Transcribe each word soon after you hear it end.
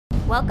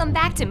Welcome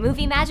back to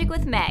Movie Magic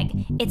with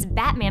Meg. It's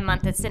Batman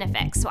month at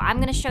CineFix, so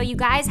I'm gonna show you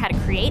guys how to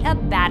create a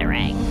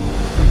Batarang.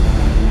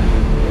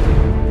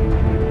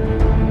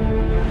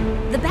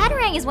 The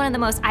Batarang is one of the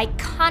most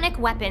iconic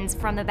weapons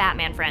from the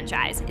Batman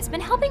franchise. It's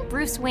been helping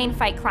Bruce Wayne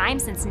fight crime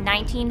since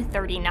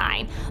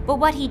 1939. But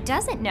what he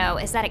doesn't know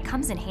is that it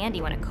comes in handy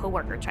when a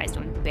coworker tries to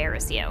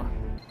embarrass you.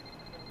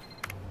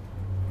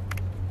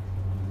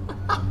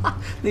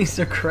 These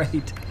are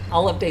great.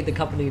 I'll update the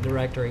company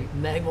directory.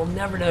 Meg will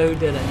never know who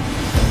did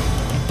it.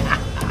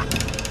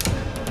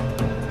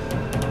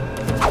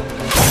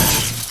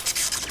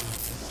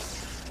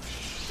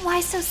 Why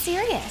so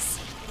serious?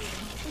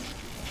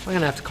 I'm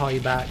gonna have to call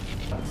you back.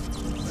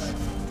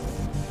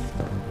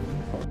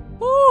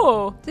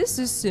 Oh, this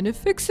is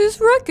CineFix's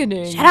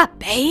reckoning. Shut up,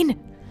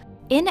 Bane!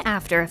 In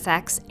After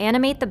Effects,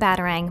 animate the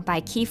Batarang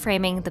by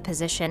keyframing the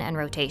position and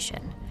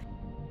rotation.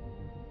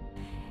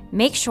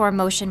 Make sure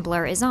motion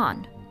blur is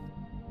on.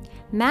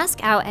 Mask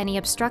out any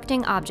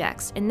obstructing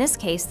objects, in this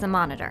case the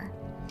monitor.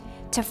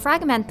 To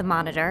fragment the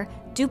monitor,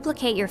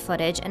 duplicate your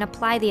footage and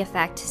apply the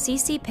effect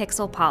CC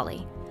Pixel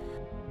Poly.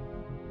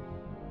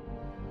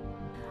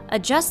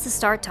 Adjust the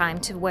start time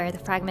to where the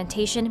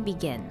fragmentation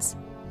begins.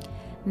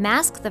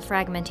 Mask the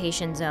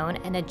fragmentation zone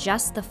and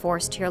adjust the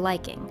force to your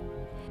liking.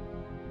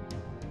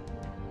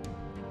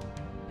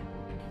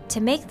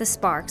 To make the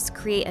sparks,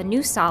 create a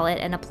new solid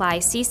and apply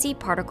CC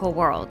Particle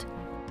World.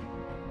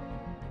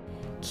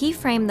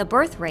 Keyframe the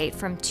birth rate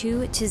from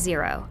 2 to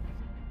 0.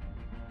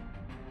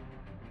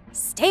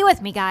 Stay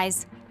with me,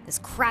 guys! This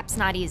crap's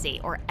not easy,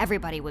 or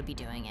everybody would be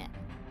doing it.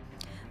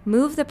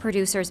 Move the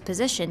producer's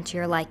position to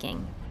your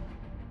liking.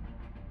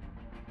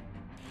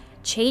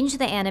 Change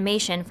the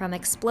animation from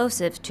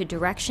explosive to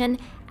direction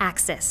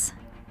axis.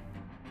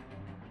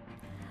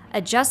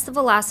 Adjust the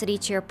velocity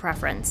to your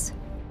preference.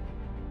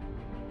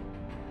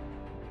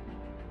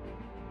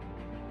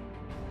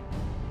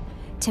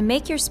 To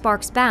make your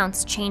sparks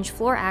bounce, change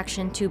floor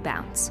action to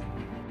bounce.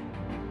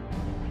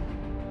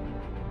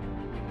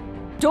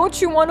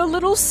 Don't you want a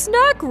little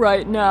snack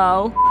right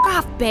now? Fuck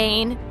off,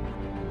 Bane!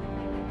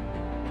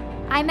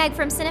 I'm Meg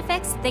from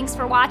CineFix. Thanks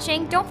for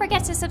watching. Don't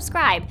forget to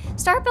subscribe.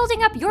 Start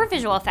building up your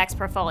visual effects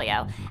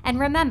portfolio.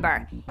 And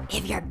remember,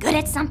 if you're good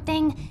at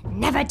something,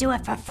 never do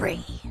it for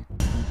free.